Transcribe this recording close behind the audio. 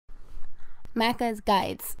Macca's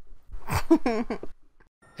Guides.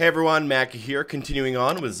 Hey everyone, Macca here, continuing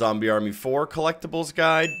on with Zombie Army 4 Collectibles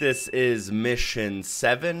Guide. This is Mission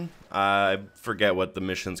 7. I forget what the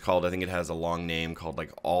mission's called. I think it has a long name called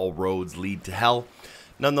like All Roads Lead to Hell.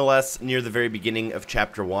 Nonetheless, near the very beginning of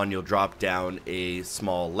Chapter 1, you'll drop down a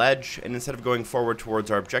small ledge, and instead of going forward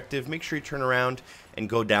towards our objective, make sure you turn around and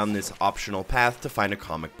go down this optional path to find a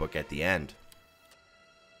comic book at the end.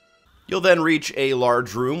 You'll then reach a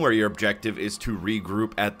large room where your objective is to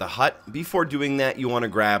regroup at the hut. Before doing that, you want to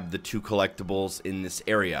grab the two collectibles in this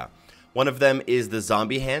area. One of them is the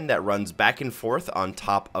zombie hand that runs back and forth on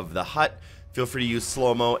top of the hut. Feel free to use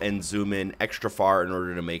slow-mo and zoom in extra far in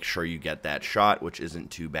order to make sure you get that shot, which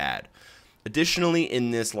isn't too bad. Additionally,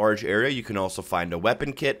 in this large area, you can also find a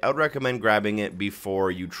weapon kit. I would recommend grabbing it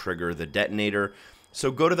before you trigger the detonator.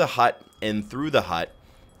 So go to the hut and through the hut,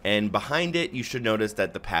 and behind it, you should notice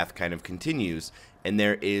that the path kind of continues, and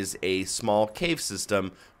there is a small cave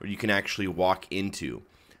system where you can actually walk into.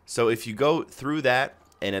 So if you go through that,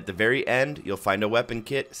 and at the very end, you'll find a weapon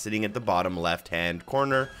kit sitting at the bottom left-hand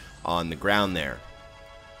corner on the ground there.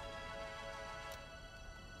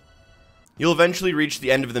 You'll eventually reach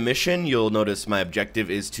the end of the mission. You'll notice my objective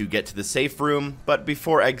is to get to the safe room, but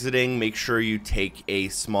before exiting, make sure you take a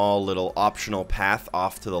small little optional path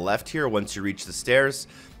off to the left here once you reach the stairs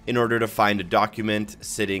in order to find a document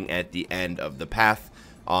sitting at the end of the path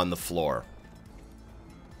on the floor.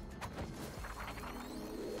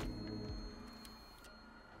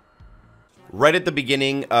 Right at the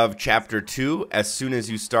beginning of Chapter 2, as soon as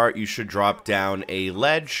you start, you should drop down a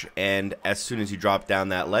ledge, and as soon as you drop down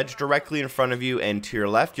that ledge, directly in front of you and to your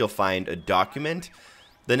left, you'll find a document.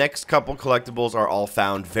 The next couple collectibles are all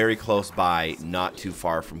found very close by, not too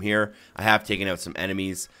far from here. I have taken out some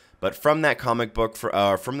enemies, but from that comic book,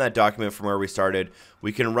 from that document from where we started,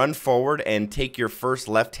 we can run forward and take your first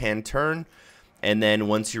left-hand turn. And then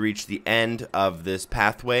once you reach the end of this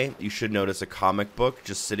pathway, you should notice a comic book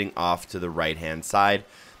just sitting off to the right-hand side.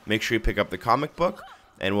 Make sure you pick up the comic book,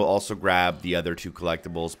 and we'll also grab the other two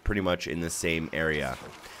collectibles pretty much in the same area.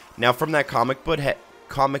 Now from that comic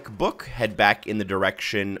book, head back in the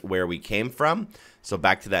direction where we came from, so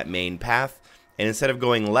back to that main path. And instead of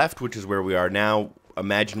going left, which is where we are now,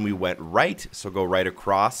 imagine we went right, so go right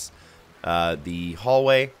across the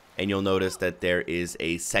hallway. And you'll notice that there is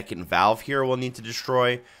a second valve here we'll need to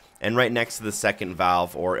destroy. And right next to the second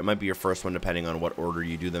valve, or it might be your first one depending on what order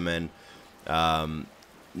you do them in.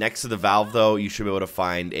 Next to the valve, though, you should be able to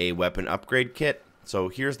find a weapon upgrade kit. So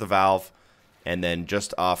here's the valve. And then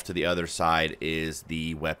just off to the other side is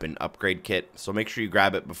the weapon upgrade kit. So make sure you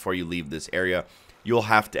grab it before you leave this area. You'll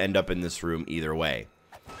have to end up in this room either way.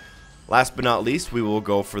 Last but not least, we will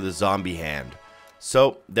go for the zombie hand.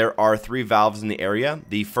 So there are 3 valves in the area.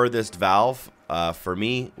 The furthest valve for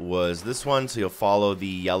me was this one. So you'll follow the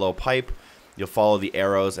yellow pipe, you'll follow the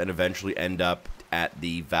arrows, and eventually end up at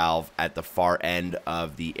the valve at the far end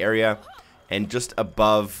of the area. And just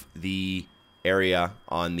above the area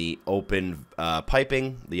on the open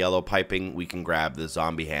piping, the yellow piping, we can grab the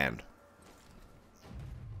zombie hand.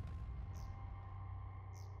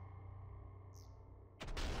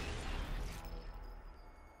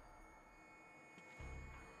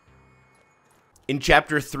 In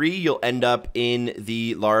Chapter 3, you'll end up in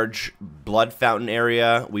the large blood fountain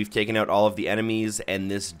area. We've taken out all of the enemies,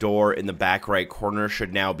 and this door in the back right corner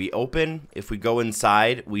should now be open. If we go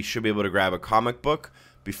inside, we should be able to grab a comic book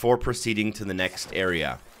before proceeding to the next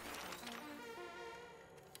area.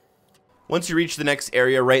 Once you reach the next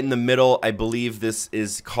area, right in the middle, I believe this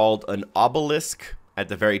is called an obelisk. At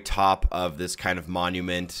the very top of this kind of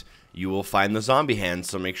monument, you will find the zombie hand,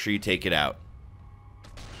 so make sure you take it out.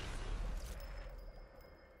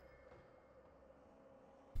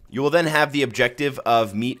 You will then have the objective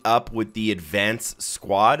of meet up with the advance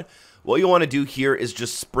squad. What you want to do here is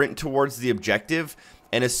just sprint towards the objective,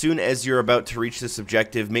 and as soon as you're about to reach this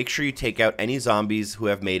objective, make sure you take out any zombies who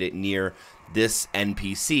have made it near this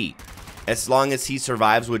NPC. As long as he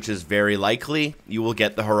survives, which is very likely, you will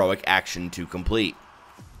get the heroic action to complete.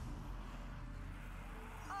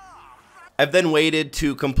 I've then waited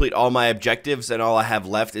to complete all my objectives, and all I have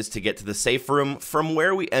left is to get to the safe room. From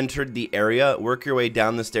where we entered the area, work your way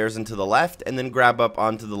down the stairs and to the left, and then grab up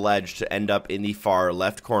onto the ledge to end up in the far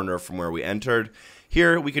left corner from where we entered.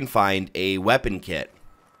 Here we can find a weapon kit.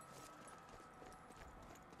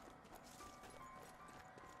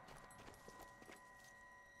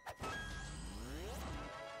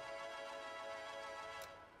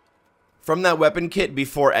 From that weapon kit,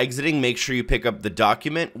 before exiting, make sure you pick up the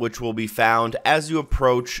document, which will be found as you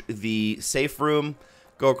approach the safe room.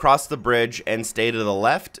 Go across the bridge and stay to the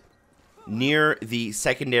left. near the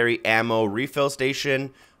secondary ammo refill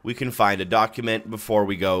station, we can find a document before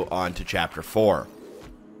we go on to Chapter 4.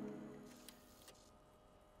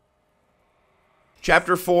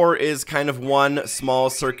 Chapter 4 is kind of one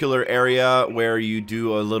small circular area where you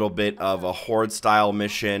do a little bit of a horde style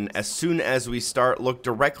mission. As soon as we start, look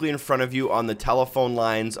directly in front of you on the telephone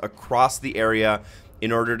lines across the area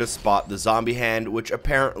in order to spot the zombie hand, which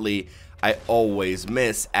apparently I always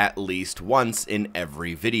miss at least once in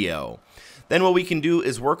every video. Then what we can do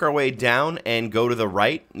is work our way down and go to the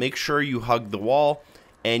right. Make sure you hug the wall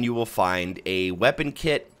and you will find a weapon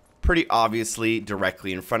kit pretty obviously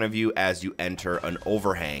directly in front of you as you enter an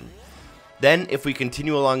overhang. Then if we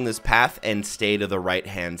continue along this path and stay to the right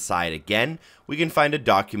hand side again, we can find a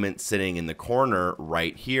document sitting in the corner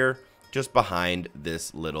right here, just behind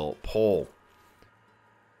this little pole.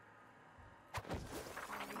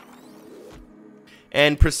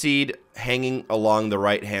 And proceed hanging along the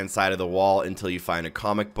right hand side of the wall until you find a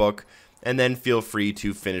comic book, and then feel free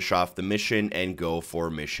to finish off the mission and go for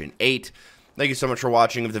mission 8. Thank you so much for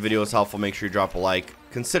watching. If the video was helpful, make sure you drop a like.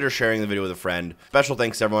 Consider sharing the video with a friend. Special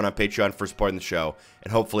thanks to everyone on Patreon for supporting the show,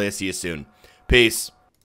 and hopefully I see you soon. Peace.